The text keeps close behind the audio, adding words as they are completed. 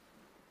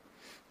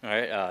All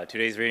right,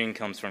 today's reading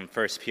comes from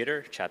 1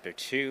 Peter chapter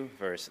 2,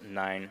 verse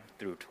 9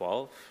 through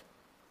 12.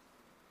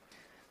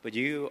 But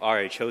you are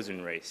a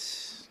chosen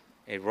race,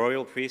 a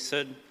royal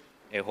priesthood,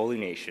 a holy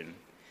nation,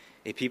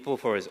 a people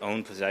for his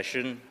own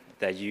possession,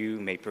 that you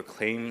may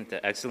proclaim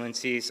the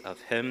excellencies of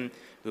him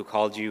who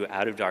called you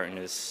out of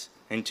darkness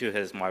into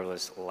his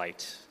marvelous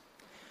light.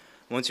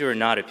 Once you were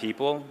not a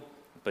people,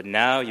 but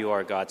now you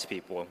are God's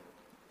people.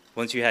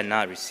 Once you had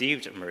not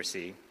received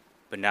mercy,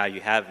 but now you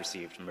have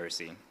received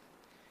mercy.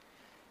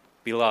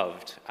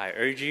 Beloved, I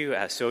urge you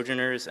as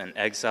sojourners and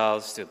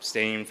exiles to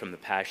abstain from the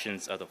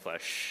passions of the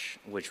flesh,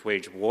 which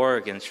wage war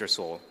against your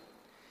soul.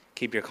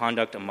 Keep your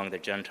conduct among the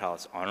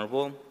Gentiles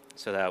honorable,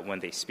 so that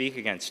when they speak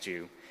against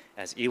you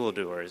as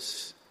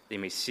evildoers, they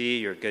may see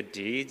your good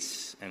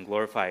deeds and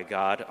glorify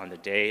God on the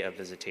day of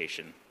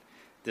visitation.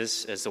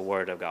 This is the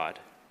word of God.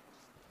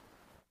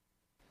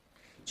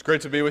 It's great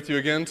to be with you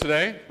again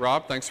today.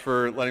 Rob, thanks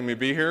for letting me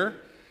be here.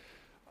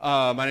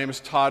 My name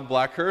is Todd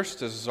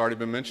Blackhurst, as has already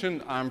been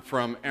mentioned. I'm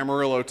from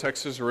Amarillo,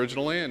 Texas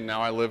originally, and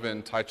now I live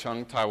in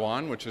Taichung,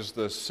 Taiwan, which is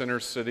the center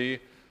city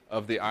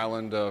of the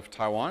island of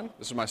Taiwan.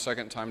 This is my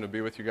second time to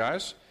be with you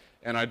guys,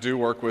 and I do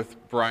work with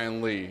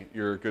Brian Lee,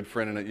 your good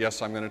friend, and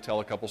yes, I'm going to tell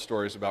a couple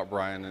stories about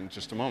Brian in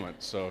just a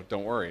moment, so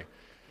don't worry.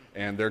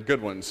 And they're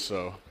good ones,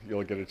 so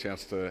you'll get a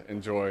chance to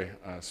enjoy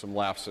some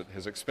laughs at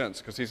his expense,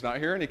 because he's not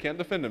here and he can't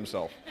defend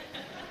himself.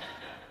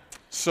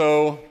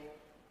 So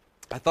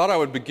I thought I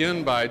would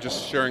begin by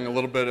just sharing a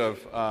little bit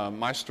of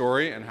my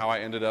story and how I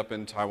ended up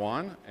in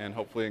Taiwan, and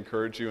hopefully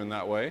encourage you in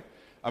that way.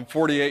 I'm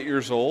 48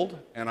 years old,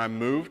 and I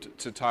moved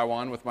to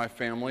Taiwan with my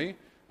family.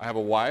 I have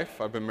a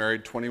wife. I've been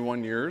married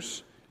 21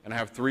 years, and I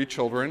have 3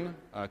 children,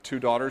 2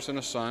 daughters and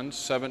a son,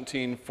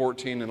 17,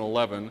 14, and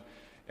 11.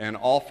 And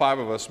all 5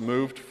 of us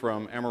moved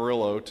from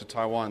Amarillo to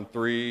Taiwan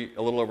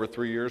a little over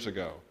 3 years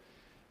ago.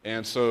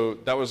 And so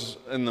that was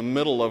in the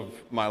middle of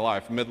my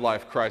life,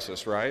 midlife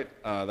crisis, right?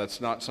 That's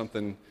not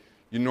something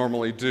you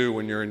normally do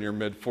when you're in your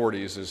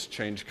mid-40s, is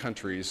change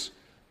countries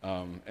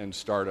and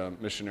start a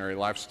missionary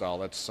lifestyle.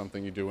 That's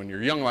something you do when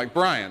you're young, like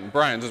Brian.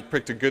 Brian just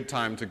picked a good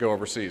time to go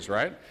overseas,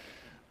 right?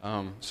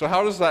 So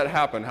how does that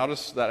happen? How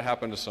does that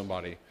happen to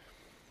somebody?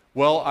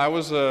 Well, I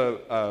was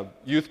a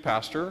youth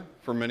pastor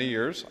for many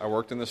years. I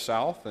worked in the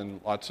South in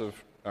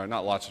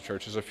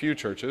a few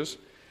churches,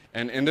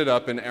 and ended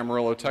up in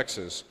Amarillo,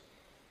 Texas,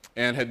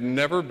 and had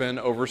never been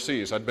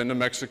overseas. I'd been to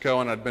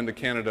Mexico and I'd been to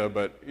Canada,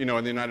 but in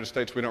the United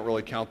States we don't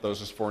really count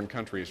those as foreign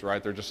countries,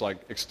 right? They're just like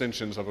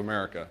extensions of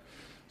America.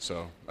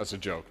 So that's a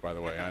joke, by the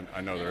way.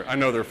 I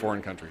know they're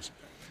foreign countries,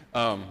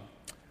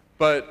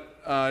 but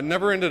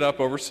never ended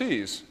up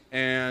overseas.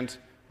 And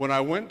when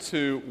I went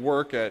to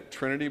work at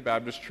Trinity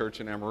Baptist Church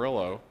in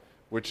Amarillo,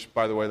 which,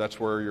 by the way, that's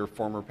where your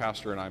former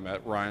pastor and I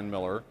met, Ryan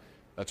Miller.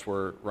 That's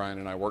where Ryan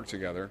and I worked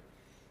together.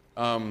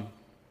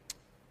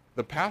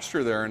 The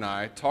pastor there and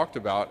I talked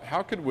about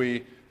how could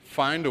we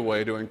find a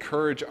way to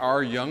encourage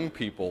our young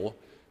people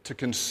to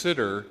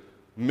consider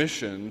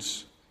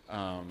missions,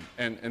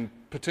 and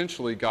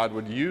potentially God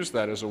would use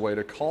that as a way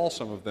to call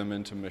some of them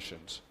into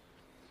missions.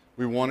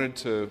 We wanted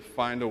to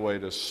find a way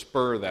to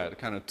spur that,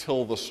 kind of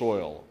till the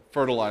soil,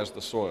 fertilize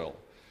the soil.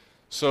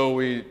 So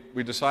we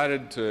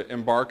decided to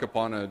embark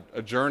upon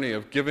a journey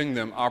of giving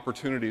them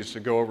opportunities to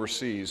go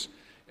overseas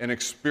and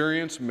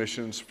experience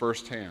missions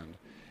firsthand.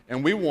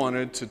 And we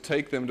wanted to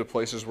take them to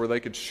places where they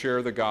could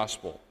share the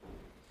gospel.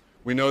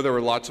 We know there were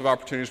lots of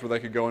opportunities where they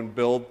could go and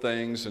build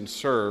things and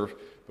serve,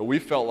 but we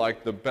felt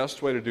like the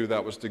best way to do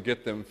that was to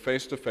get them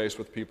face to face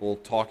with people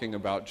talking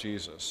about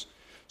Jesus.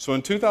 So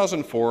in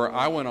 2004,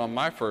 I went on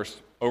my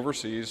first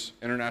overseas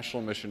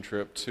international mission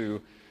trip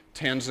to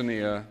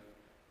Tanzania,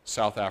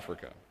 South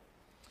Africa.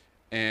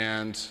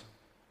 And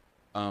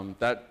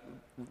that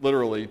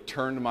literally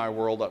turned my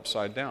world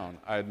upside down.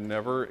 I had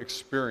never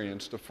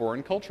experienced a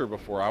foreign culture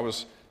before. I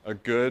was a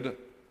good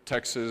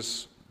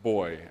Texas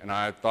boy, and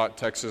I thought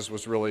Texas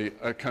was really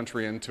a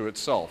country unto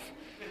itself.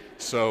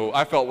 So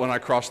I felt when I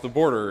crossed the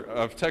border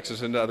of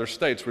Texas into other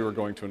states, we were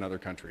going to another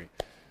country.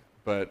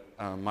 But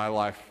my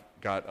life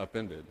got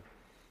upended.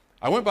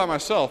 I went by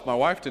myself. My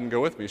wife didn't go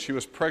with me. She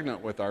was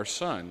pregnant with our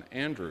son,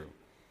 Andrew.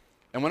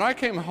 And when I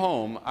came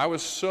home, I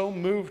was so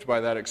moved by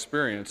that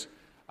experience.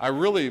 I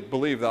really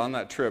believe that on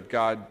that trip,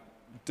 God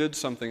did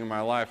something in my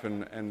life,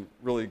 and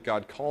really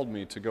God called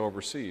me to go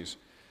overseas.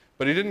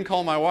 But he didn't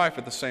call my wife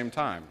at the same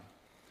time.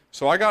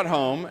 So I got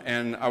home,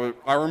 and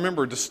I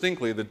remember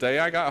distinctly the day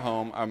I got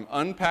home, I'm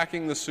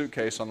unpacking the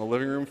suitcase on the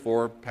living room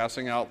floor,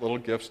 passing out little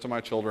gifts to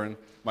my children,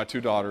 my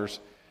 2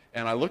 daughters,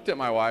 and I looked at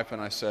my wife and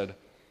I said,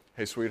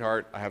 "Hey,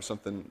 sweetheart, I have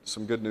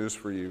some good news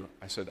for you."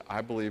 I said,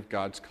 "I believe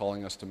God's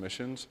calling us to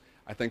missions.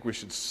 I think we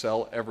should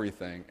sell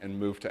everything and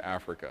move to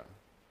Africa."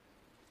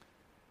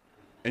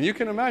 And you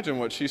can imagine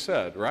what she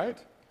said, right?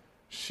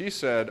 She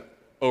said,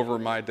 "Over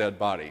my dead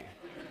body."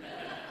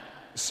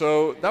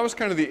 So that was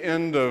kind of the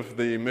end of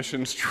the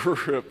missions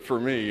trip for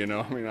me,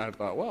 I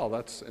thought, well,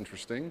 that's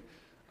interesting.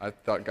 I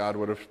thought God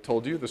would have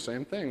told you the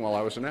same thing while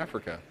I was in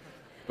Africa.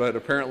 But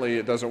apparently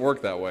it doesn't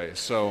work that way.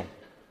 So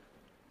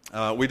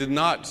We did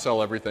not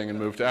sell everything and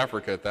move to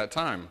Africa at that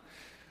time.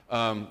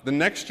 The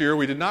next year,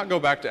 we did not go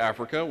back to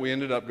Africa. We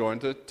ended up going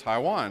to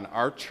Taiwan.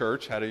 Our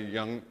church had a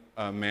young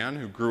man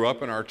who grew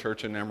up in our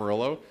church in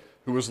Amarillo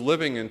who was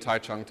living in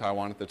Taichung,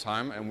 Taiwan at the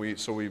time, and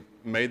so we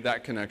made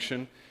that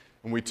connection.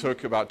 And we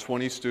took about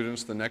 20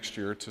 students the next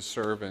year to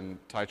serve in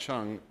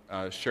Taichung,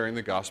 sharing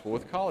the gospel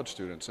with college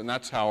students. And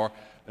that's how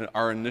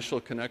our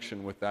initial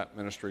connection with that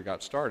ministry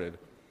got started.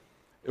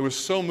 It was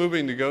so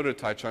moving to go to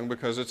Taichung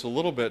because it's a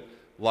little bit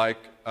like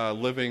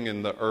living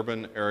in the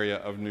urban area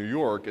of New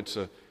York. It's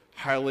a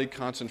highly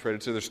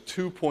concentrated city. There's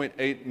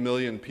 2.8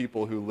 million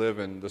people who live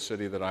in the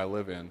city that I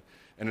live in.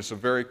 And it's a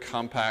very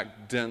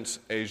compact, dense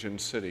Asian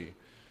city.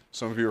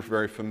 Some of you are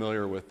very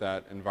familiar with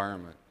that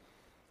environment.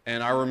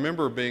 And I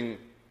remember being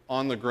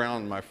on the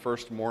ground my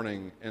first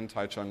morning in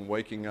Taichung,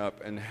 waking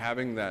up and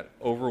having that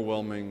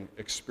overwhelming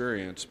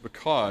experience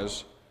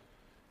because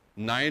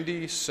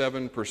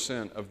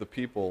 97% of the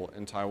people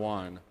in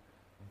Taiwan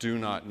do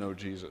not know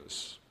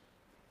Jesus.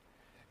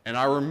 And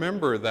I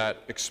remember that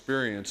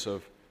experience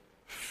of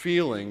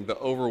feeling the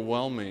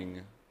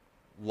overwhelming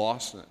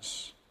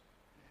lostness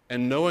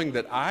and knowing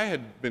that I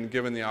had been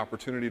given the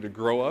opportunity to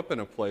grow up in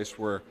a place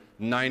where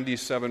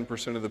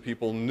 97% of the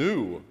people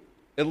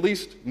at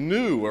least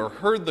knew or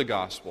heard the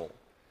gospel.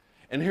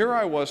 And here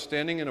I was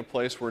standing in a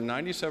place where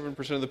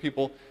 97% of the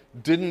people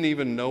didn't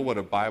even know what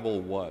a Bible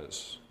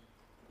was.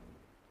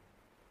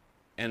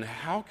 And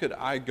how could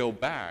I go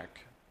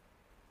back?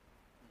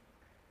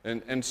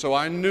 And so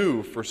I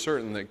knew for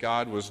certain that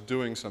God was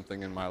doing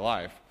something in my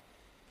life.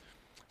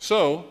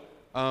 So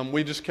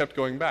we just kept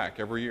going back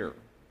every year.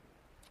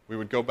 We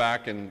would go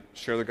back and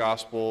share the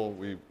gospel.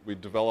 We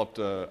developed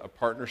a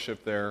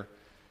partnership there.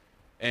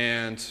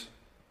 And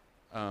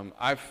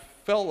I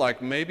felt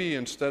like maybe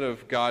instead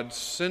of God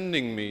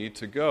sending me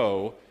to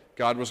go,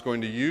 God was going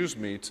to use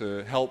me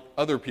to help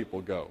other people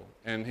go.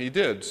 And He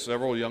did.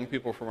 Several young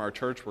people from our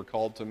church were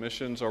called to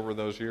missions over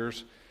those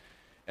years.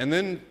 And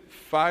then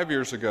 5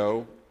 years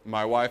ago,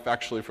 my wife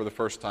actually for the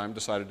first time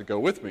decided to go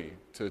with me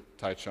to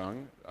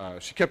Taichung.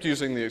 She kept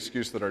using the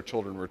excuse that our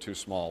children were too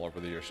small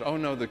over the years. Oh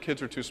no, the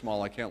kids are too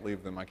small, I can't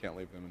leave them.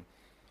 And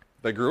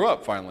they grew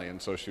up finally,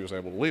 and so she was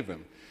able to leave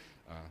them.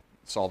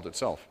 It solved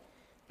itself.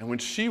 And when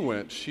she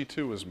went, she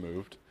too was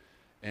moved.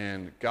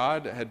 And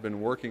God had been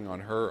working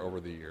on her over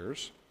the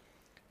years.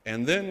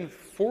 And then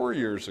 4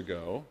 years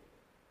ago,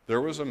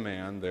 there was a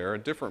man there, a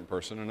different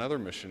person, another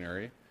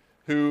missionary,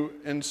 who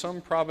in some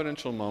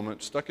providential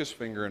moment stuck his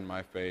finger in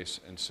my face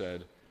and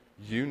said,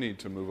 "You need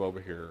to move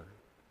over here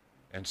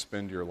and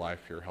spend your life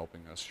here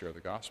helping us share the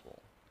gospel."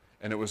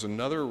 And it was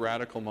another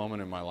radical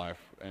moment in my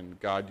life, and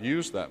God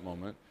used that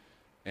moment,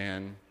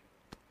 and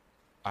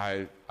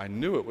I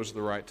knew it was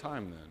the right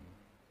time then.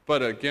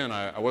 But again,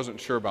 I wasn't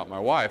sure about my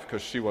wife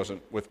because she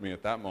wasn't with me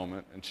at that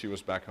moment, and she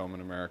was back home in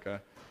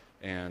America,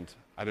 and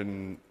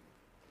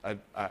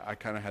I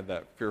kind of had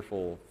that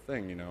fearful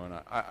thing, and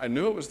I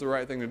knew it was the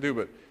right thing to do.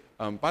 But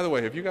by the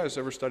way, have you guys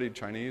ever studied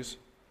Chinese?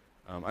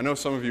 I know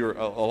some of you,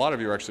 a lot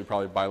of you are actually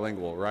probably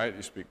bilingual, right?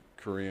 You speak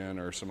Korean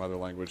or some other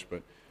language,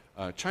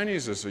 but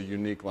Chinese is a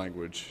unique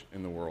language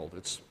in the world.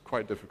 It's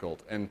quite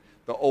difficult. And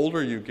the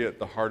older you get,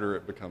 the harder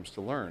it becomes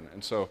to learn.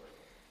 And so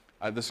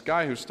this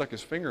guy who stuck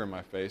his finger in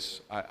my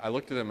face, I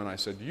looked at him and I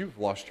said, "You've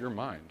lost your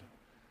mind."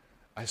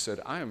 I said,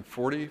 "I am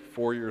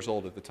 44 years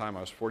old." At the time,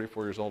 I was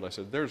 44 years old. I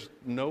said, "There's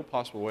no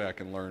possible way I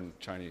can learn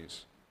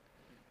Chinese."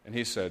 And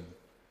he said,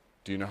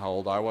 "Do you know how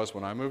old I was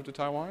when I moved to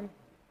Taiwan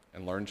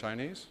and learned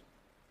Chinese?"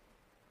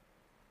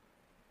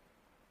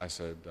 I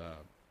said,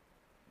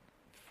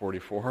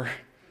 44.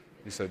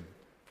 He said,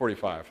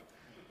 45.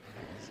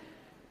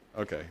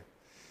 Okay.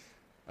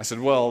 I said,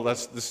 "Well,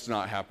 this is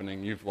not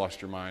happening. You've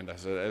lost your mind." I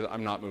said,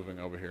 "I'm not moving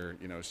over here.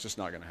 It's just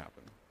not going to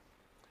happen."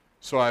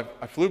 So I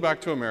flew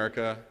back to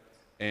America,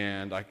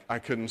 and I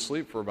couldn't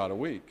sleep for about a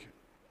week.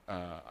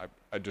 I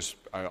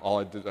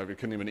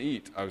couldn't even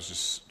eat. I was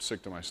just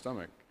sick to my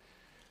stomach.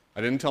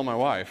 I didn't tell my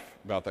wife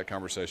about that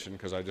conversation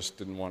because I just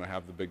didn't want to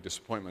have the big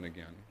disappointment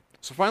again.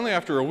 So finally,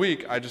 after a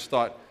week, I just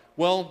thought,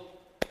 well,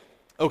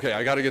 okay,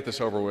 I got to get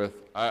this over with.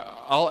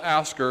 I'll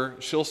ask her.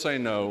 She'll say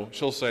no.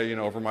 She'll say,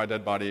 over my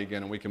dead body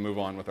again, and we can move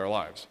on with our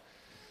lives.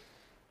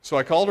 So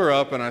I called her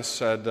up, and I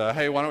said,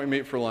 "Hey, why don't we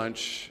meet for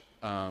lunch?"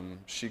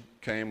 She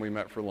came. We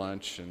met for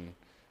lunch, and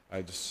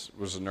I just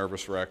was a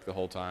nervous wreck the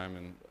whole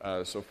time.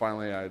 And so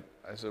finally, I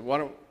said, why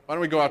don't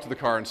we go out to the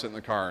car and sit in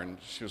the car? And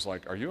she was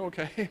like, "Are you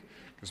okay?"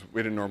 Because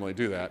we didn't normally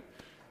do that.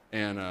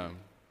 And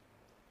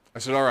I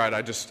said, "All right,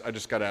 I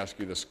just got to ask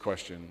you this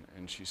question."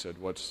 And she said,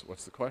 what's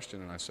the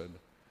question? And I said,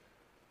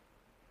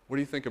 "What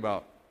do you think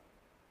about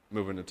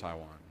moving to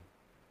Taiwan?"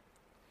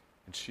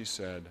 And she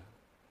said,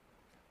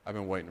 "I've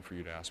been waiting for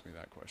you to ask me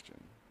that question."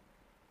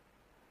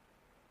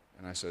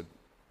 And I said,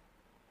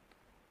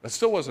 "That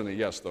still wasn't a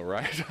yes, though,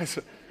 right?" I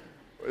said,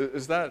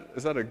 Is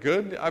that a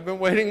good "I've been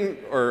waiting"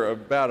 or a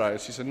bad?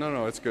 She said,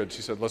 No, it's good.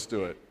 She said, "Let's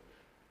do it."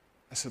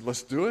 I said,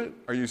 "Let's do it?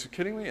 Are you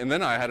kidding me?" And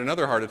then I had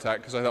another heart attack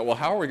because I thought, well,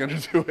 how are we going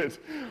to do it?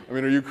 I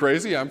mean, are you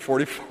crazy? I'm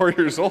 44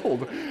 years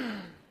old.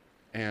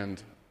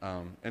 And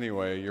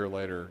Anyway, a year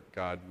later,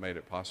 God made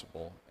it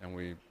possible, and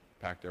we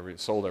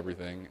sold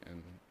everything,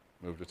 and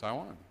moved to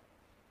Taiwan.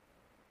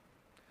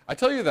 I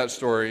tell you that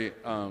story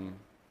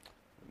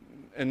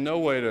in no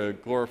way to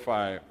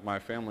glorify my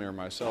family or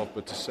myself,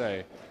 but to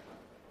say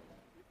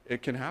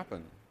it can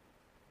happen.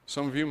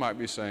 Some of you might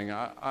be saying,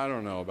 I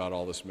don't know about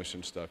all this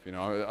mission stuff,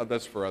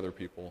 that's for other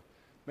people.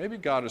 Maybe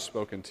God has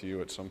spoken to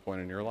you at some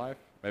point in your life.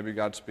 Maybe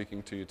God's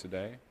speaking to you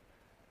today.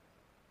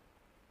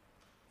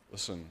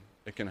 Listen,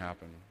 it can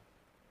happen.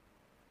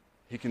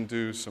 He can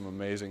do some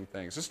amazing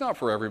things. It's not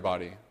for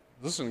everybody.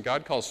 Listen,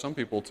 God calls some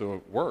people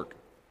to work.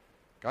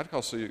 God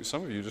calls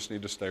some of you just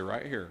need to stay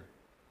right here.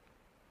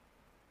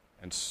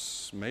 And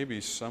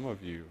maybe some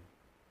of you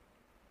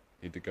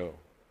need to go.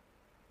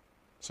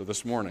 So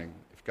this morning,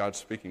 if God's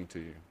speaking to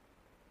you,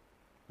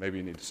 maybe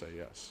you need to say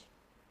yes.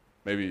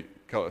 Maybe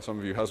some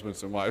of you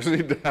husbands and wives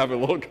need to have a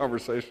little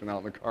conversation out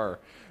in the car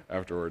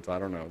afterwards. I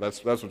don't know.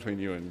 That's between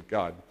you and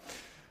God.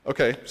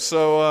 Okay,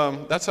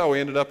 so that's how we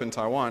ended up in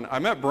Taiwan. I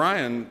met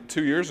Brian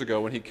 2 years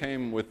ago when he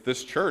came with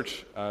this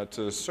church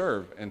to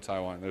serve in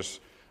Taiwan. There's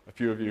a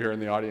few of you here in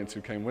the audience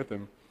who came with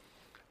him.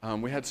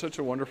 We had such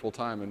a wonderful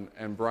time,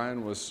 and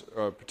Brian was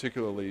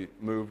particularly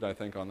moved, I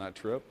think, on that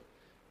trip,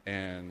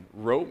 and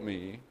wrote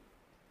me,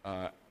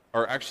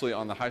 or actually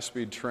on the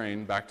high-speed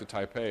train back to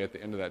Taipei at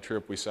the end of that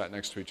trip, we sat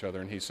next to each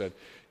other, and he said,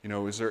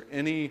 is there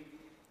any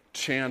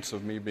chance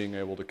of me being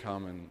able to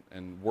come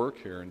and work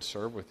here and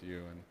serve with you?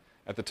 And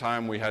at the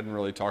time, we hadn't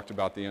really talked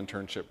about the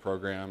internship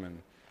program, and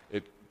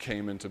it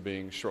came into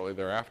being shortly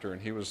thereafter,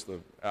 and he was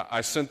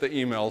I sent the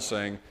email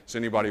saying, does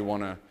anybody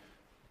want to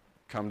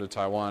come to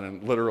Taiwan?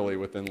 And literally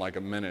within like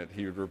a minute,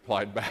 he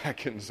replied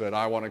back and said,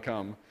 I want to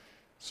come.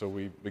 So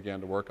we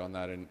began to work on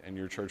that, and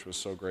your church was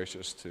so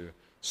gracious to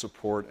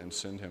support and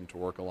send him to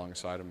work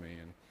alongside of me.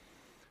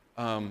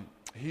 And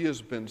he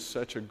has been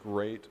such a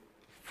great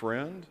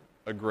friend,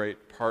 a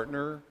great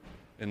partner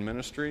in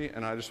ministry,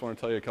 and I just want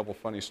to tell you a couple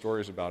funny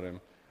stories about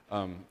him.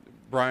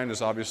 Brian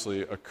is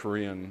obviously a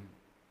Korean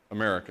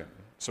American,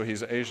 so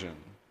he's Asian.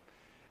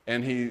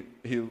 And he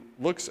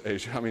looks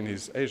Asian. I mean,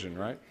 he's Asian,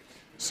 right?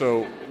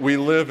 So we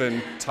live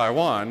in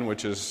Taiwan,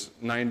 which is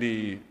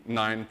 99%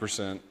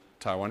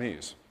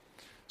 Taiwanese.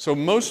 So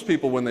most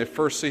people, when they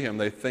first see him,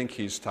 they think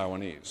he's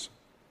Taiwanese.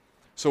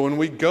 So when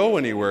we go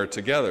anywhere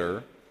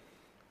together,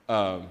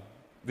 the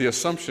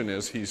assumption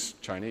is he's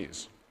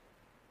Chinese.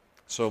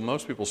 So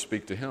most people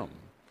speak to him.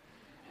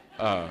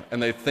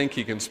 And they think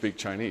he can speak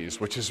Chinese,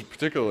 which is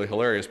particularly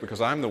hilarious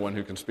because I'm the one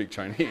who can speak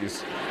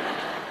Chinese.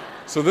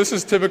 So this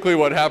is typically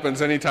what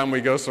happens anytime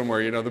we go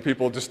somewhere. The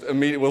people just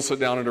immediately, we'll sit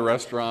down at a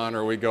restaurant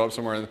or we go up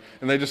somewhere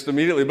and they just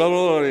immediately, blah,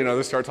 blah, blah,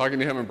 they start talking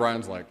to him, and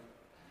Brian's like,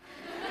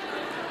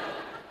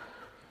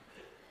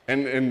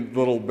 and in a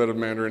little bit of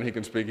Mandarin he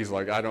can speak, he's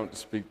like, I don't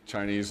speak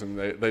Chinese, and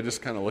they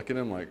just kind of look at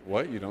him like,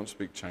 what, you don't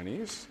speak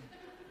Chinese?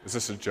 Is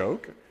this a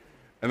joke?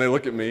 And they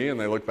look at me and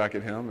they look back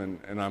at him,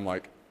 and I'm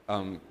like,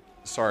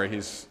 sorry,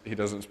 he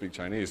doesn't speak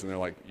Chinese. And they're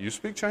like, you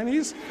speak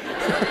Chinese?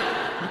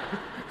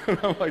 And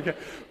I'm like, yeah.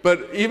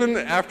 But even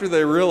after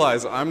they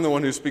realize I'm the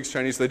one who speaks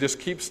Chinese, they just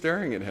keep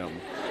staring at him.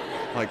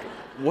 Like,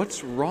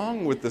 what's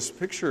wrong with this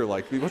picture?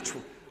 Like,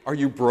 are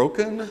you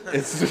broken?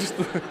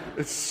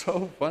 It's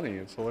so funny.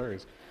 It's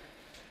hilarious.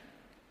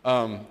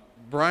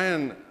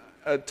 Brian,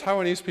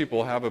 Taiwanese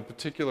people have a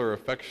particular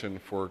affection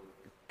for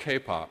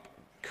K-pop,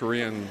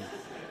 Korean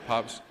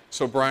pops.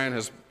 So Brian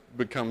has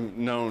become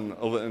known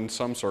in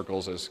some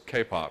circles as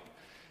K-pop.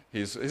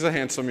 He's a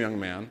handsome young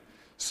man.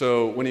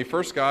 So when he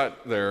first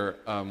got there,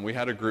 we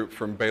had a group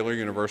from Baylor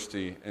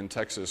University in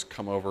Texas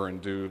come over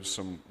and do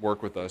some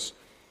work with us.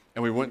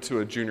 And we went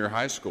to a junior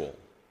high school.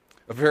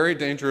 A very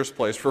dangerous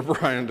place for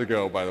Brian to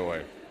go, by the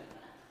way.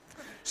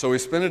 So we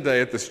spent a day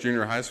at this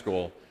junior high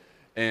school,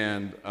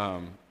 and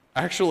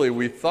actually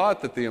we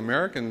thought that the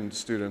American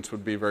students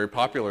would be very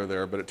popular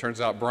there, but it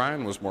turns out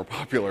Brian was more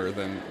popular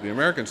than the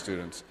American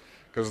students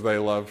because they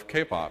love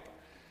K-pop.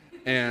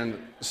 And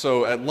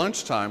so at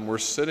lunchtime, we're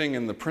sitting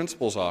in the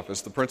principal's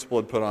office. The principal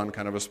had put on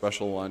kind of a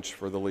special lunch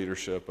for the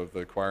leadership of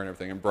the choir and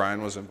everything, and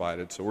Brian was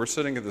invited. So we're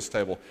sitting at this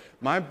table.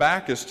 My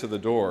back is to the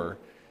door,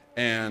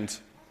 and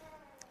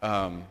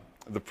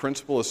the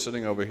principal is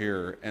sitting over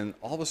here, and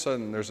all of a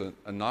sudden there's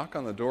a knock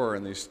on the door,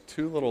 and these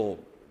two little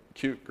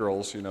cute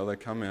girls, they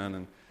come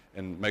in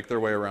and make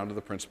their way around to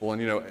the principal.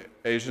 And,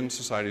 Asian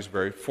society is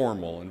very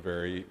formal and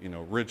very,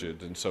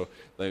 rigid. And so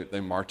they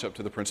march up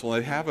to the principal,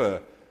 and they have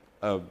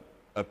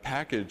a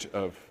package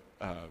of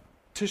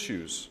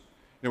tissues.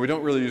 We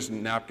don't really use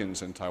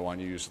napkins in Taiwan.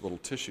 You use little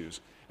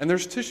tissues. And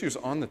there's tissues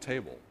on the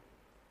table.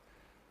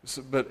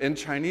 So, but in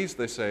Chinese,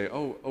 they say,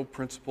 oh,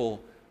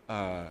 principal,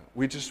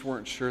 we just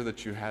weren't sure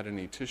that you had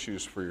any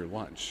tissues for your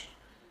lunch.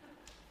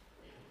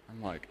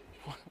 I'm like,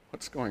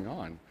 what's going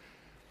on?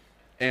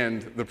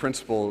 And the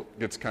principal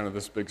gets kind of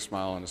this big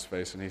smile on his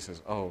face, and he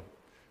says, oh,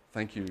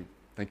 thank you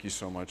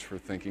so much for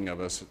thinking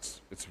of us.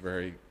 It's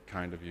very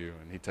kind of you.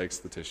 And he takes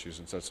the tissues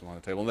and sets them on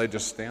the table, and they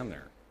just stand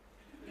there,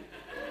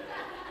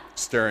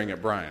 staring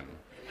at Brian.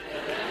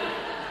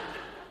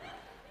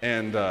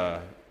 And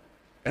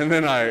And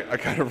then I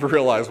kind of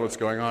realized what's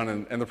going on,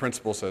 and the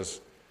principal says,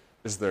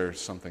 "Is there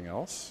something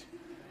else?"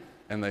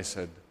 And they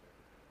said,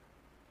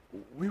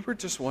 "We were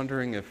just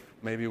wondering if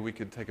maybe we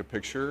could take a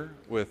picture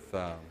with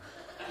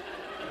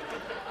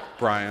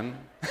Brian."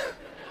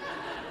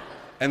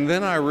 And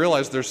then I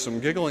realized there's some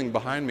giggling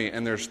behind me,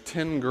 and there's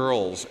 10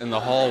 girls in the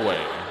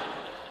hallway.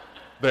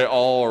 They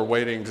all are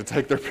waiting to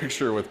take their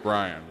picture with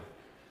Brian.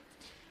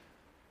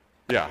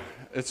 Yeah,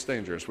 it's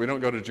dangerous. We don't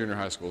go to junior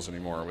high schools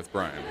anymore with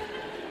Brian.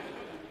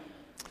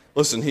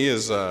 Listen, he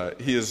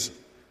is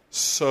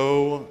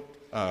so,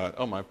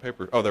 oh, my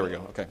paper. Oh, there we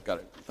go. Okay, got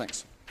it.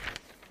 Thanks.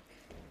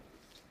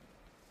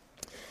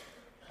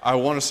 I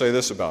want to say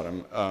this about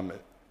him.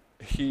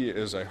 He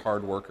is a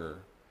hard worker,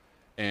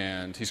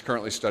 and he's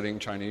currently studying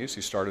Chinese.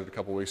 He started a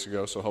couple weeks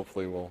ago, so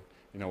hopefully we'll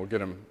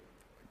get him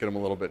a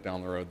little bit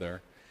down the road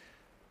there.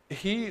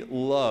 He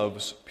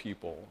loves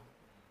people,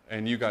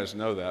 and you guys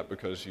know that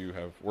because you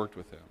have worked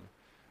with him.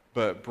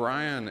 But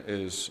Brian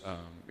is,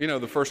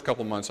 the first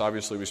couple months,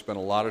 obviously we spent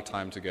a lot of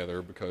time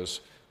together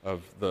because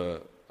of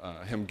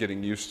him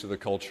getting used to the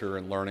culture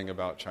and learning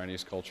about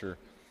Chinese culture.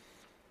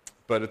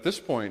 But at this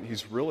point,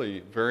 he's really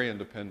very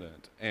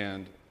independent.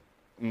 And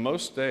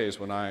most days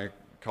when I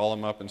call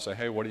him up and say,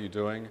 "Hey, what are you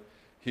doing?"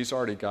 he's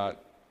already got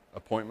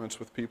appointments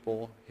with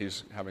people.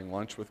 He's having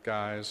lunch with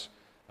guys,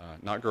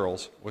 not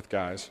girls, with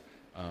guys.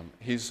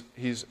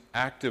 He's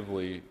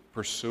actively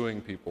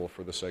pursuing people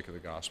for the sake of the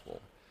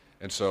gospel.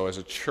 And so as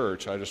a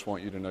church, I just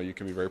want you to know you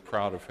can be very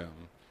proud of him.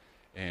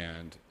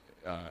 And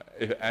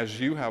as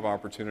you have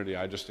opportunity,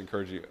 I just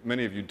encourage you,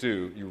 many of you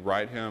do, you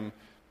write him,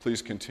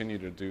 please continue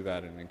to do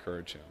that and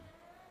encourage him.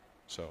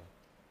 So,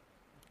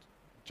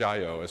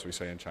 jiao, as we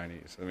say in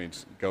Chinese. That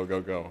means go,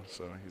 go, go.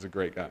 So he's a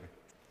great guy.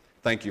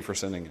 Thank you for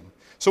sending him.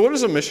 So what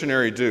does a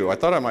missionary do? I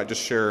thought I might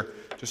just share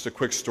just a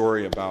quick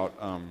story about,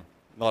 a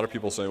lot of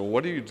people say, well,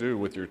 what do you do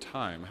with your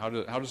time? How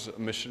does a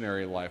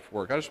missionary life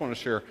work? I just want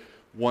to share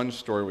one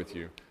story with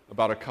you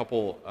about a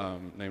couple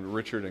named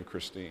Richard and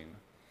Christine.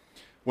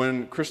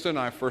 When Krista and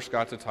I first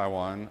got to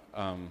Taiwan,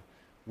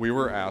 we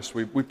were asked,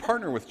 we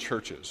partner with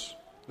churches.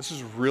 This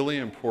is really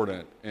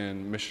important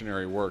in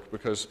missionary work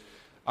because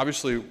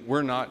obviously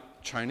we're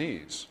not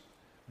Chinese.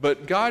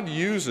 But God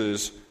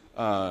uses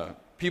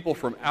people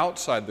from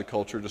outside the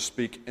culture to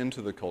speak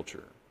into the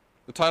culture.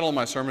 The title of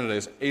my sermon today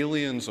is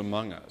Aliens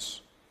Among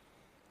Us.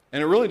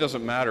 And it really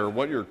doesn't matter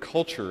what your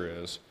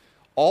culture is.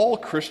 All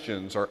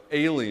Christians are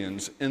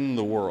aliens in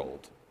the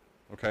world.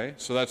 Okay?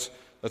 So that's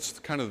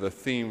kind of the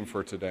theme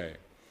for today.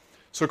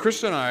 So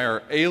Krista and I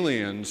are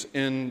aliens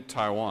in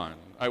Taiwan.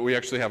 We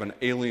actually have an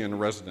alien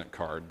resident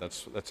card.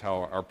 That's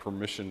how our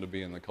permission to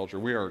be in the culture.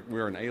 We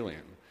are an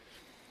alien.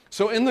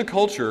 So in the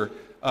culture,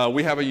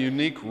 we have a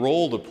unique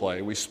role to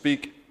play. We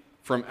speak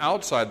from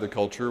outside the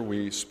culture.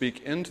 We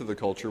speak into the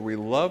culture. We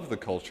love the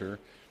culture.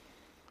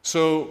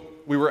 So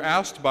we were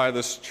asked by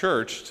this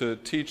church to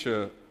teach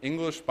an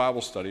English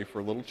Bible study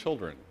for little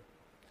children.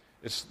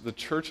 It's the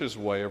church's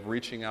way of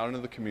reaching out into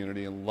the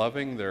community and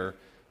loving their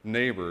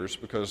neighbors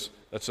because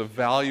that's a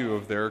value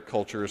of their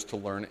culture is to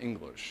learn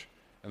English.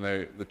 And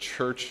the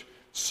church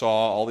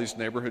saw all these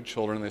neighborhood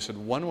children and they said,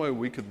 one way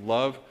we could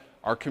love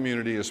our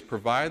community is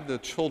provide the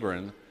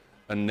children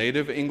a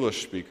native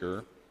English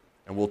speaker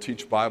and we'll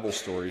teach Bible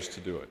stories to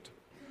do it.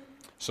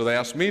 So they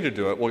asked me to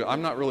do it. Well,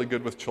 I'm not really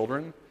good with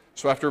children.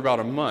 So after about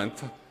a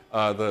month,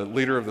 the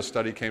leader of the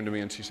study came to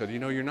me and she said,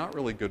 you're not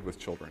really good with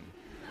children.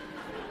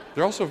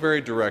 They're also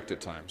very direct at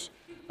times.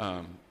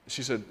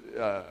 She said,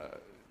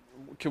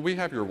 can we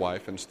have your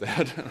wife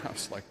instead? And I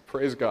was like,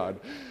 praise God.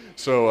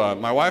 So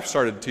my wife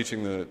started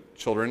teaching the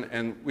children,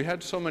 and we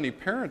had so many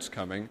parents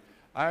coming,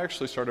 I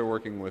actually started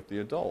working with the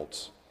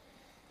adults.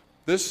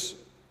 This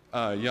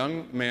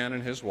young man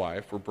and his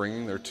wife were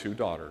bringing their two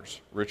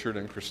daughters, Richard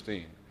and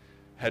Christine,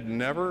 had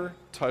never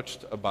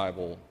touched a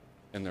Bible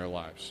in their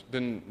lives,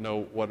 didn't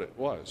know what it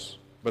was,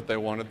 but they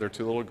wanted their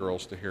two little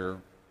girls to hear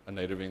a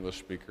native English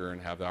speaker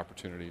and have the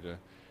opportunity to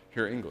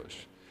hear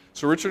English.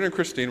 So Richard and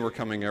Christine were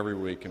coming every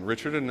week, and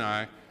Richard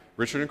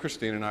and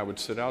Christine and I would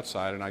sit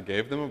outside, and I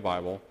gave them a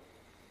Bible,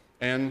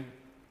 and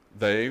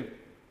they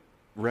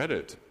read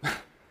it.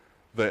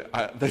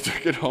 They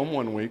took it home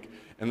one week,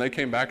 and they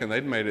came back, and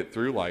they'd made it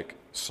through like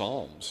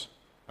Psalms.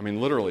 I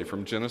mean, literally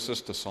from Genesis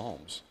to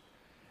Psalms.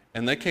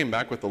 And they came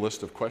back with a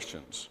list of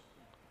questions.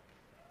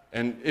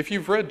 And if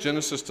you've read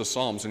Genesis to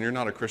Psalms and you're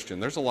not a Christian,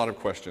 there's a lot of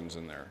questions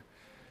in there.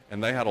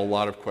 And they had a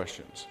lot of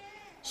questions.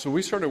 So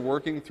we started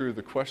working through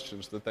the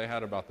questions that they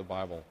had about the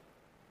Bible.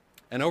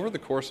 And over the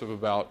course of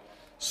about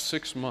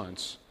 6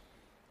 months,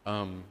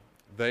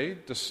 they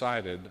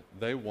decided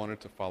they wanted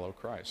to follow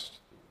Christ.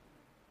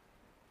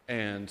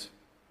 And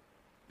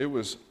it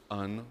was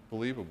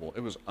unbelievable.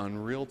 It was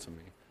unreal to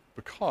me.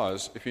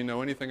 Because if you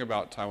know anything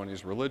about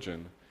Taiwanese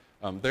religion,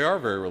 they are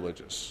very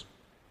religious.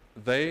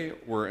 They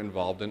were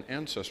involved in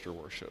ancestor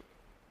worship.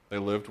 They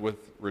lived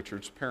with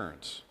Richard's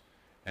parents.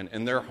 And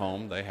in their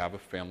home, they have a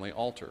family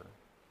altar.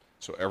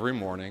 So every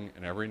morning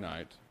and every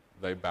night,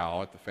 they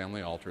bow at the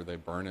family altar, they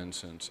burn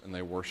incense, and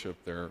they worship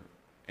their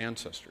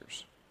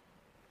ancestors.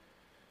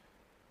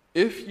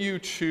 If you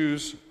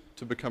choose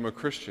to become a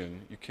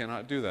Christian, you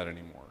cannot do that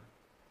anymore.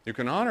 You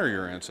can honor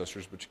your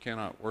ancestors, but you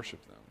cannot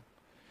worship them.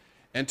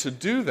 And to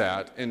do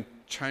that in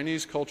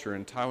Chinese culture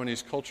and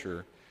Taiwanese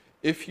culture,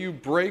 if you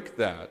break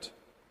that,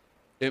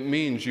 it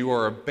means you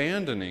are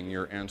abandoning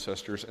your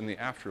ancestors in the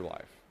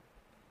afterlife.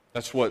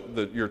 That's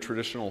what your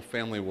traditional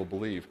family will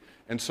believe.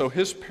 And so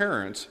his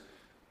parents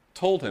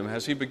told him,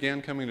 as he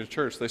began coming to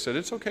church, they said,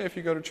 it's okay if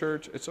you go to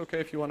church, it's okay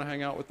if you want to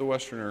hang out with the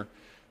Westerner,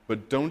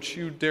 but don't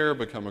you dare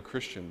become a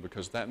Christian,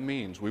 because that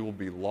means we will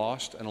be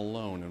lost and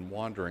alone and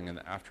wandering in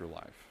the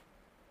afterlife.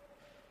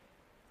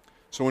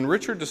 So when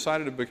Richard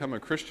decided to become a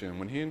Christian,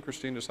 when he and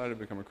Christine decided to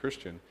become a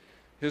Christian,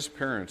 his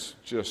parents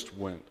just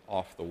went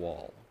off the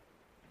wall.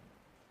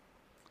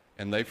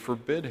 And they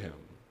forbid him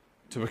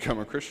to become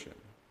a Christian.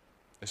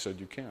 They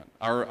said, you can't.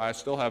 I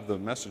still have the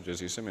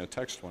messages. He sent me a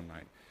text one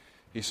night.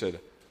 He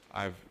said,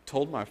 I've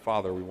told my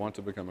father we want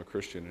to become a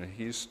Christian, and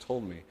he's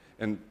told me.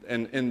 And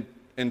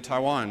in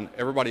Taiwan,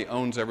 everybody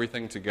owns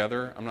everything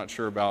together. I'm not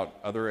sure about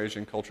other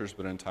Asian cultures,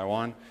 but in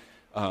Taiwan,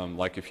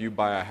 like if you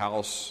buy a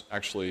house,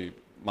 actually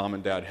mom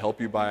and dad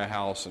help you buy a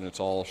house, and it's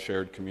all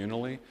shared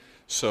communally.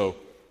 So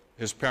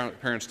his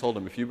parents told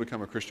him, if you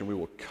become a Christian, we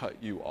will cut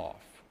you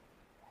off.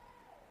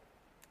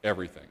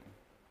 Everything.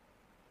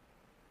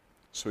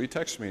 So he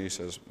texts me and he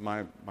says,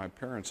 my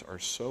parents are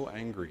so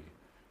angry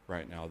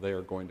right now, they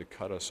are going to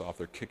cut us off.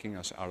 They're kicking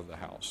us out of the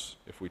house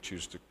if we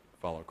choose to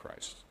follow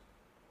Christ.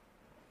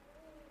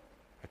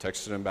 I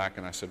texted him back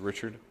and I said,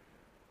 Richard,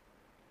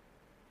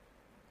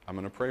 I'm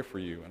going to pray for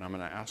you, and I'm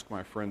going to ask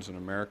my friends in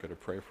America to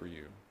pray for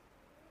you.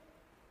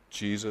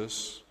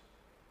 Jesus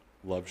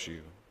loves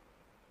you,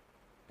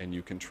 and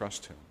you can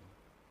trust him.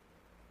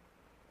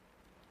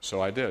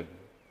 So I did.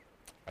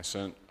 I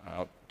sent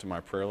out to my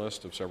prayer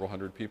list of several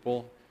hundred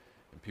people,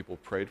 and people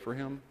prayed for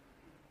him.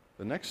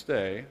 The next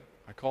day,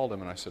 I called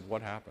him and I said,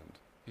 what happened?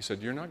 He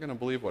said, you're not going to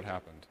believe what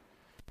happened.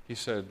 He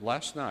said,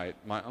 last night,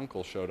 my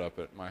uncle showed up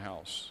at my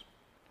house.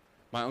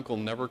 My uncle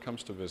never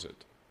comes to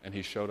visit, and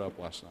he showed up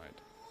last night.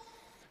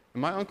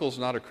 And my uncle's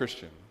not a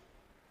Christian,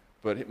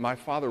 but my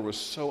father was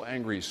so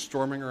angry, he's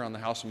storming around the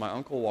house, and my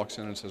uncle walks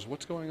in and says,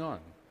 what's going on?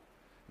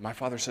 And my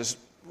father says,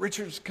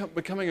 Richard's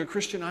becoming a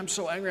Christian. I'm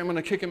so angry, I'm going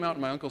to kick him out.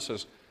 And my uncle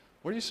says,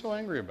 what are you so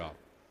angry about?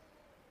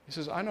 He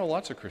says, I know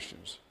lots of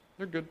Christians.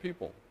 They're good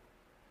people.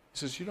 He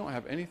says, you don't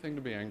have anything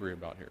to be angry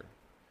about here.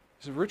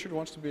 He said, Richard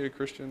wants to be a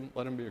Christian,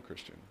 let him be a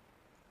Christian.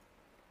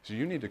 He said,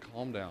 you need to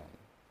calm down.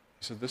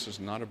 He said, this is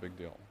not a big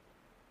deal.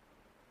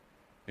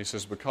 He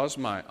says, because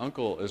my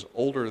uncle is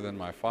older than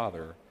my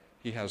father,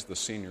 he has the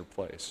senior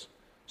place.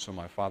 So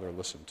my father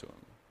listened to him.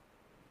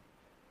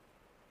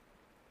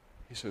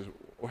 He says,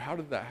 well, how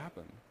did that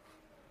happen?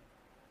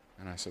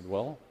 And I said,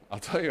 well, I'll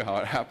tell you how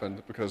it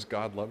happened, because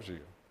God loves you.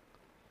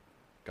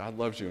 God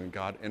loves you, and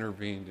God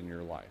intervened in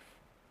your life.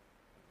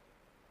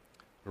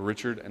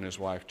 Richard and his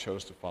wife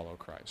chose to follow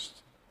Christ.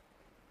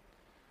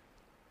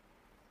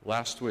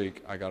 Last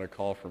week, I got a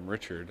call from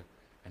Richard,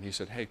 and he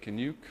said, hey, can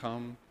you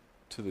come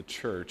to the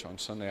church on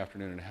Sunday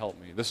afternoon and help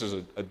me? This is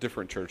a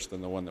different church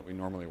than the one that we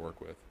normally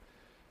work with.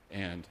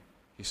 And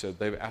he said,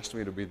 they've asked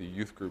me to be the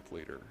youth group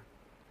leader.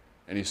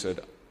 And he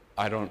said,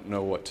 I don't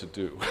know what to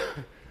do.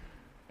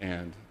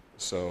 And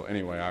so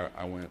anyway,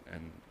 I went,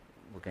 and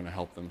we're going to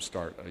help them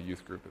start a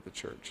youth group at the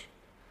church.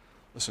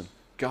 Listen,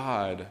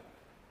 God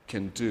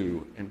can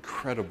do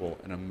incredible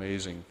and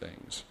amazing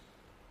things.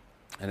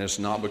 And it's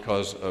not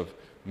because of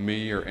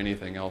me or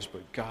anything else,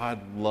 but God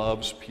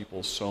loves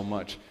people so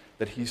much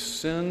that he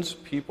sends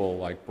people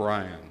like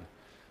Brian,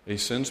 he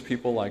sends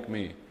people like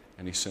me,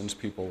 and he sends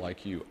people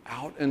like you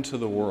out into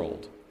the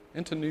world,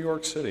 into New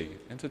York City,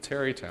 into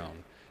Tarrytown,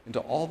 into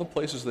all the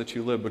places that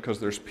you live, because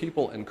there's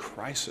people in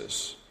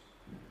crisis.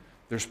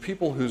 There's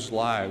people whose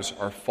lives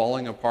are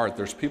falling apart.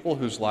 There's people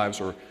whose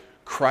lives are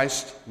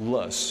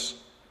Christless,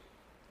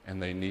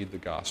 and they need the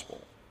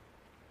gospel.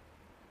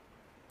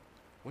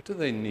 What do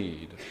they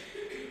need?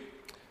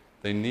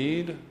 They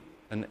need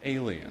an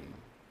alien.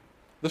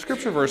 The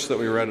scripture verse that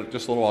we read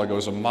just a little while ago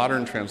is a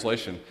modern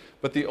translation,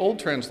 but the old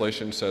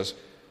translation says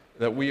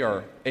that we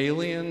are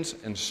aliens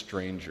and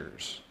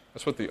strangers.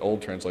 That's what the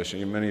old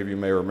translation, many of you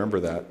may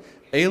remember that.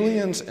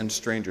 Aliens and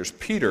strangers.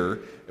 Peter,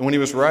 and when he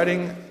was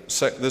writing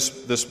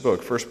this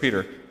book, 1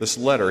 Peter, this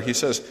letter, he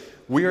says,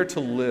 we are to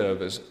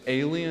live as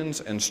aliens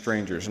and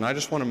strangers. And I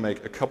just want to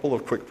make a couple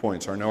of quick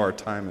points. I know our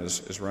time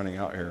is running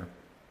out here.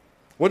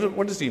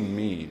 What does he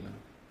mean?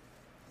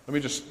 Let me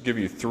just give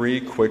you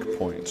 3 quick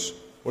points.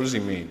 What does he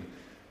mean?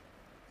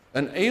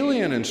 An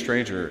alien and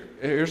stranger,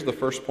 here's the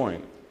first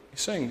point.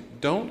 He's saying,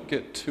 don't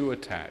get too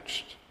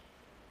attached.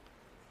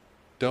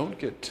 Don't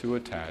get too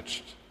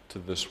attached to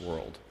this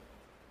world.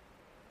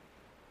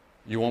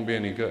 You won't be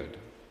any good.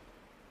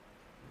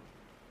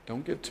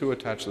 Don't get too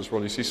attached to this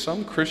world. You see,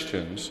 some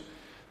Christians,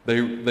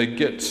 they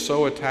get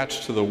so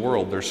attached to the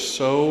world, they're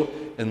so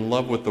in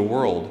love with the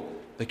world,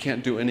 they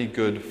can't do any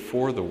good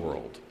for the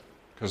world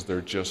because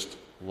they're just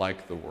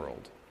like the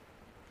world.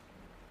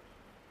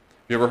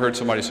 You ever heard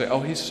somebody say, oh,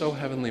 he's so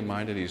heavenly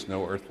minded, he's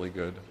no earthly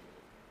good?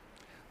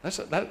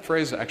 That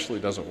phrase actually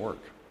doesn't work.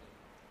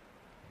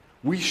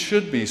 We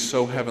should be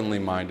so heavenly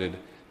minded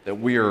that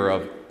we are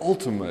of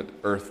ultimate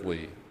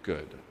earthly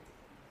good.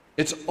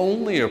 It's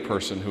only a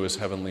person who is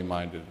heavenly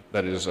minded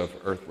that is of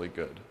earthly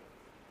good.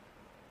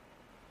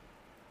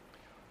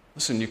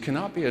 Listen, you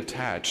cannot be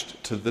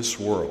attached to this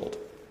world.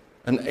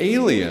 An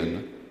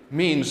alien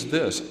means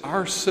this: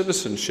 our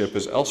citizenship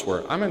is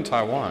elsewhere. I'm in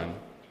Taiwan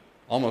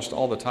almost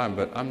all the time,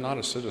 but I'm not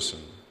a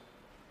citizen.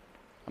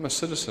 I'm a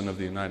citizen of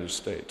the United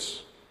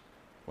States.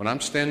 When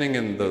I'm standing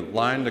in the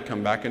line to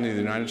come back into the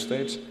United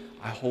States,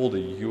 I hold a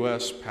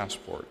U.S.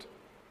 passport,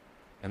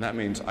 and that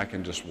means I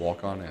can just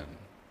walk on in.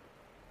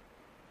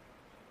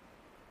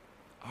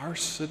 Our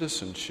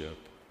citizenship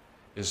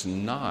is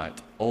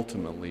not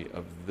ultimately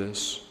of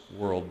this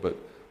world, but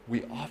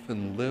we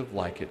often live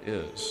like it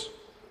is.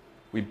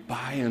 We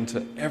buy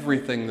into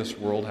everything this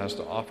world has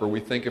to offer. We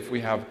think if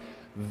we have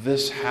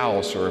this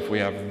house, or if we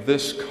have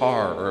this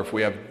car, or if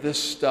we have this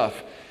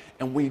stuff,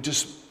 and we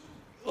just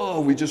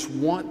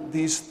want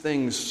these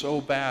things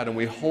so bad, and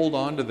we hold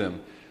on to them.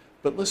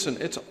 But listen,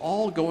 it's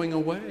all going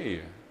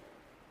away.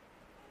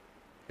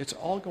 It's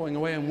all going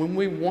away. And when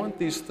we want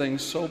these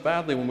things so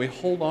badly, when we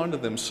hold on to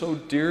them so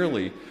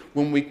dearly,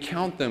 when we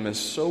count them as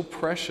so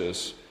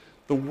precious,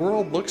 the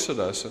world looks at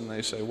us and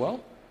they say,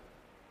 well,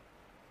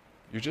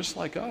 you're just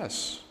like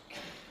us.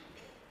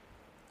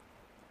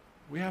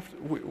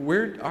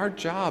 Our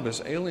job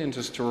as aliens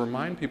is to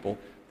remind people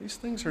these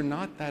things are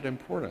not that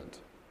important.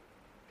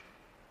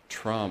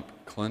 Trump,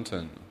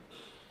 Clinton,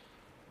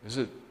 is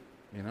it,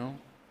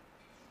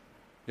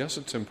 yes,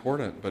 it's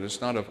important, but it's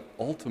not of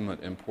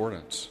ultimate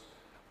importance.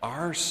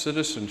 Our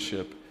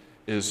citizenship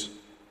is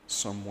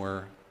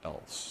somewhere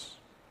else.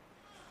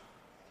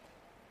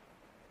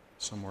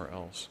 Somewhere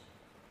else.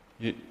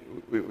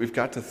 We've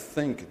got to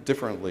think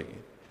differently.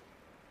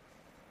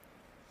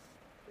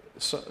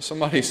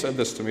 Somebody said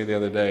this to me the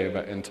other day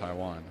in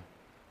Taiwan.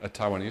 A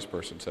Taiwanese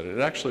person said it.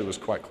 It actually was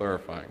quite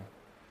clarifying.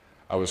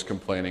 I was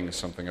complaining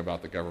something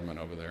about the government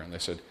over there, and they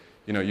said,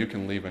 you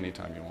can leave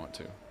anytime you want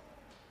to.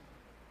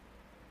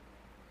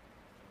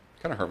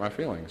 Kind of hurt my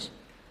feelings.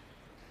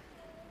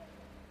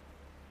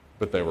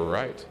 But they were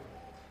right.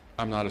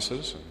 I'm not a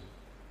citizen.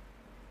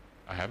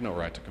 I have no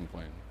right to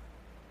complain.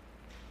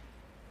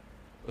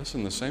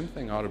 Listen, the same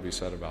thing ought to be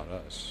said about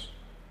us.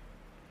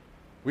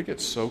 We get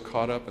so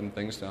caught up in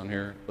things down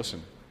here.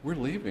 Listen, we're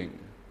leaving.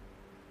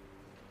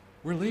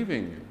 We're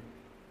leaving.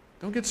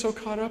 Don't get so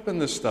caught up in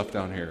this stuff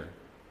down here.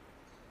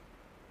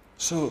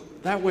 So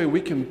that way we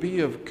can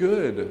be of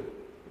good.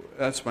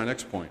 That's my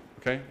next point,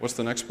 okay? What's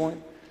the next point?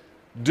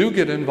 Do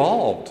get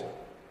involved.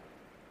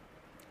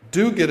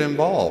 Do get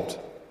involved.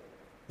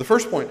 The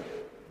first point,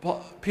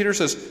 Peter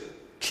says,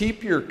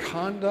 keep your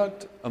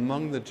conduct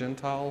among the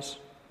Gentiles.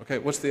 Okay,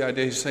 what's the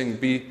idea? He's saying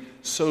be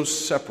so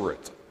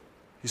separate.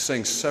 He's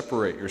saying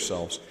separate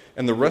yourselves.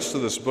 And the rest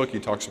of this book, he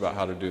talks about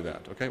how to do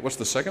that. Okay, what's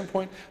the second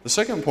point? The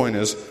second point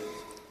is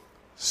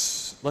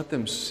let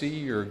them see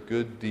your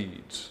good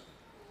deeds.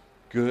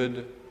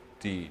 Good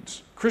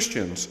deeds.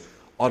 Christians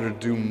ought to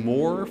do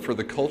more for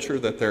the culture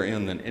that they're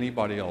in than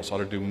anybody else. Ought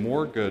to do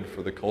more good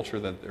for the culture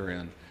that they're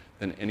in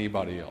than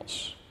anybody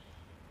else.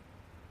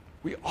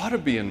 We ought to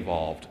be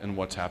involved in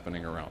what's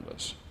happening around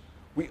us.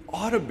 We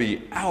ought to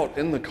be out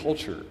in the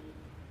culture,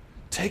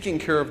 taking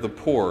care of the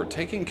poor,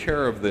 taking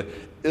care of the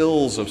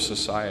ills of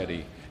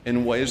society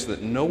in ways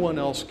that no one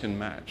else can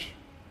match.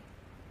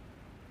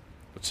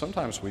 But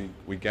sometimes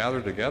we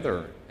gather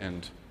together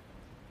and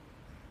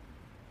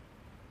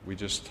we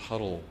just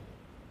huddle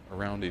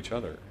around each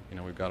other.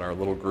 We've got our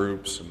little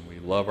groups, and we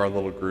love our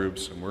little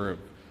groups, and we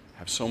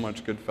have so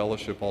much good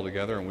fellowship all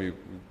together, and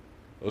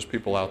those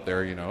people out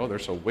there, they're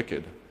so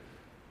wicked.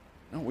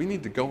 No, we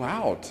need to go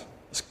out.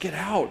 Let's get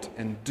out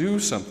and do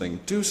something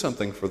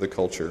for the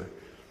culture.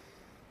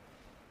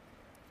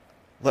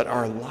 Let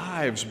our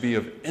lives be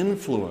of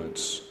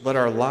influence. Let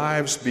our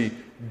lives be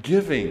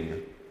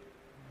giving.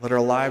 Let our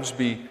lives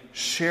be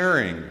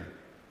sharing.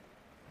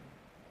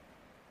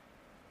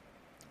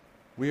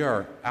 We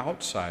are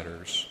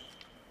outsiders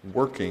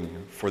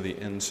working for the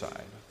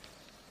inside.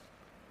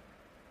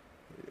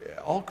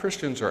 All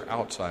Christians are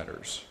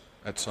outsiders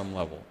at some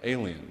level,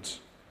 aliens.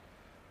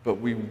 But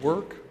we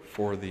work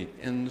for the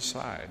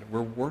inside.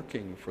 We're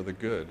working for the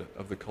good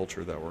of the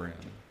culture that we're in.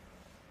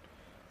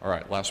 All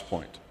right, last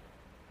point.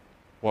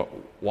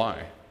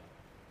 Why?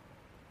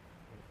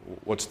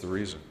 What's the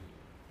reason?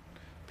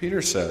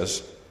 Peter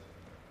says,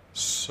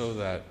 so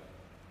that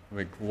we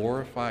may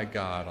glorify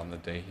God on the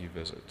day he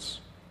visits.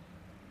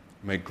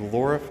 May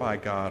glorify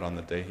God on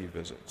the day he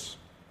visits.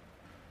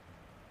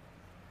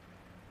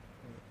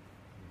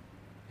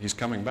 He's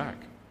coming back.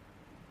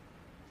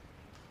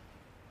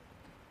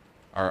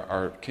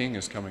 Our King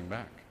is coming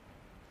back.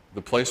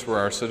 The place where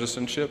our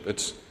citizenship,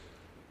 it's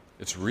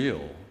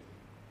real.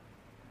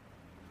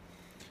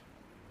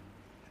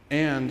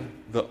 And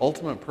the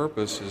ultimate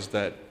purpose is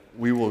that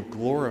we will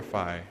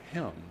glorify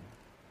him,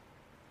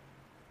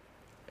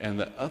 and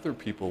that other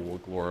people will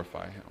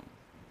glorify him.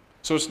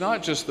 So it's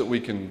not just that we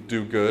can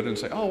do good and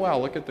say, oh, wow,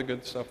 look at the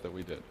good stuff that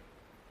we did.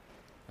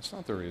 That's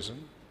not the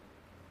reason.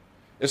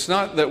 It's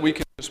not that we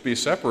can just be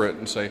separate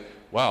and say,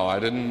 wow, I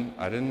didn't,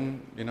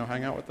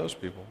 hang out with those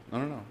people.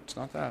 No, it's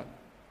not that.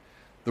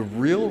 The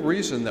real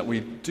reason that we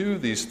do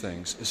these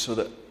things is so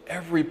that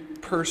every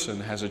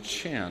person has a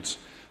chance,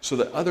 so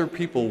that other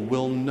people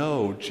will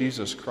know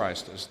Jesus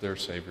Christ as their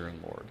Savior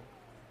and Lord.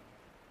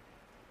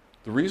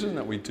 The reason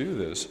that we do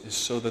this is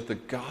so that the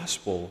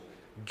gospel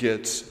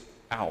gets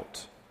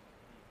out.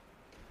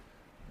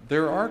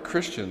 There are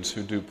Christians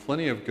who do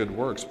plenty of good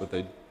works, but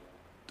they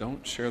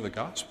don't share the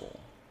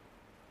gospel.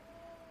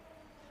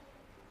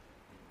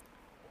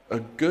 A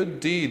good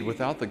deed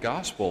without the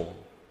gospel,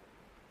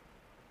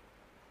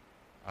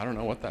 I don't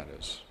know what that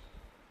is.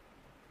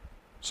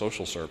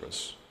 Social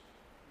service.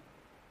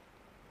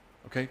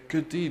 Okay,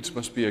 good deeds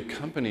must be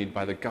accompanied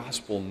by the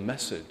gospel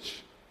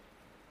message.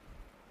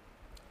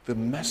 The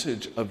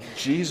message of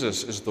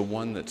Jesus is the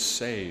one that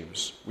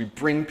saves. We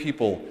bring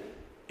people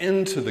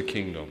into the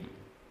kingdom,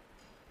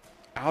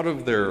 out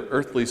of their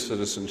earthly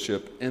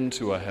citizenship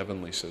into a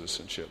heavenly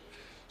citizenship,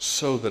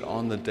 so that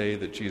on the day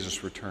that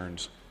Jesus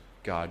returns,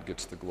 God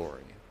gets the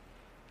glory.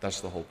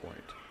 That's the whole point.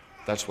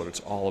 That's what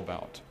it's all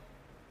about.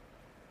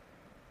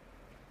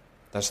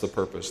 That's the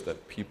purpose,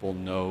 that people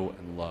know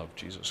and love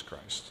Jesus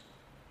Christ.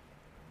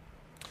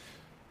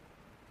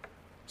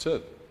 That's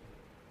it.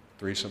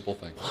 3 simple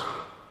things.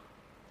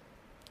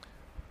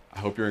 I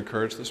hope you're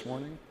encouraged this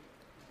morning.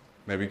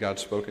 Maybe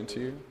God's spoken to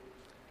you.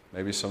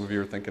 Maybe some of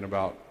you are thinking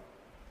about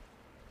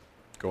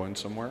going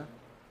somewhere.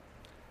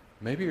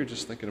 Maybe you're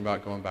just thinking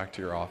about going back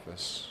to your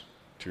office,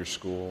 to your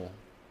school,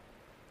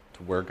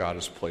 to where God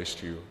has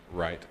placed you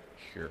right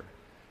here.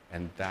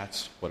 And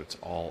that's what it's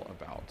all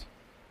about.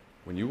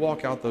 When you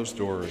walk out those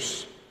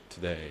doors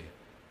today,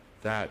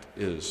 that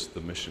is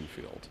the mission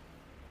field.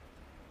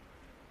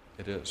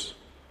 It is.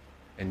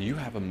 And you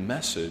have a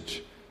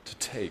message to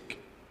take.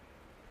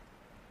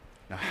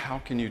 Now, how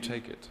can you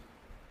take it?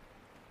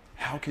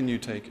 How can you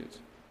take it?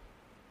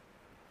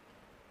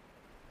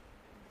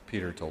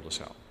 Peter told us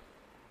how.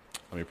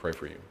 Let me pray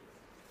for you.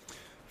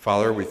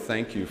 Father, we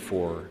thank you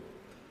for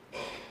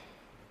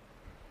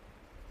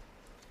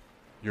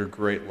your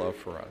great love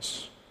for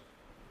us,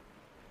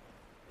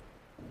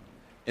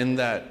 in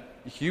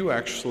that you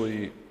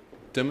actually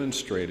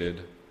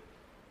demonstrated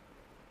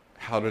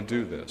how to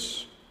do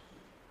this.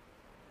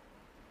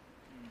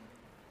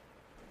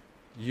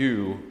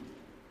 You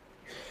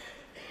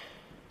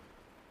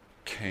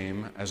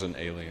came as an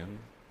alien.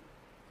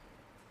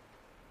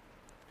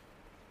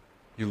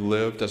 You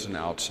lived as an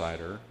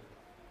outsider,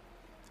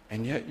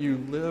 and yet you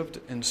lived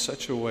in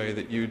such a way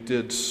that you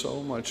did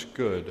so much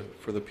good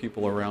for the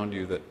people around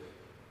you that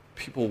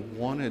people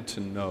wanted to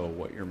know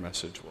what your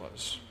message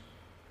was.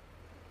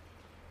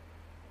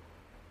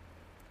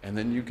 And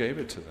then you gave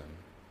it to them.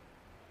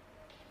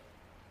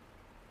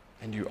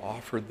 And you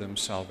offered them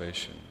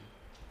salvation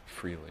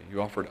freely.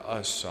 You offered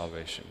us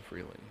salvation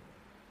freely.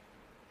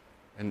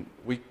 And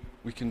we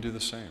can do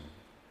the same.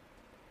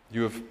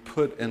 You have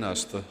put in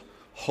us the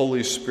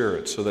Holy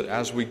Spirit so that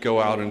as we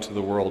go out into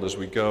the world, as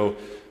we go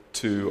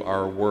to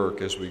our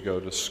work, as we go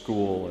to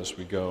school, as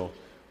we go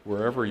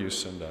wherever you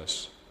send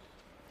us,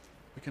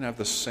 we can have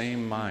the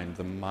same mind,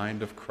 the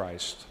mind of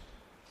Christ,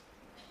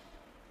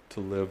 to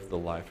live the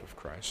life of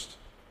Christ.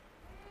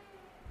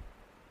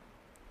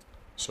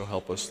 So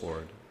help us,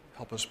 Lord.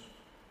 Help us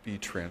be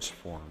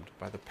transformed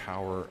by the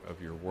power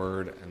of your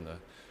word and the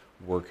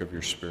work of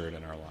your Spirit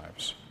in our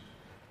lives.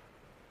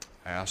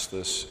 I ask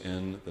this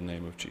in the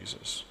name of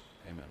Jesus.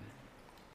 Amen.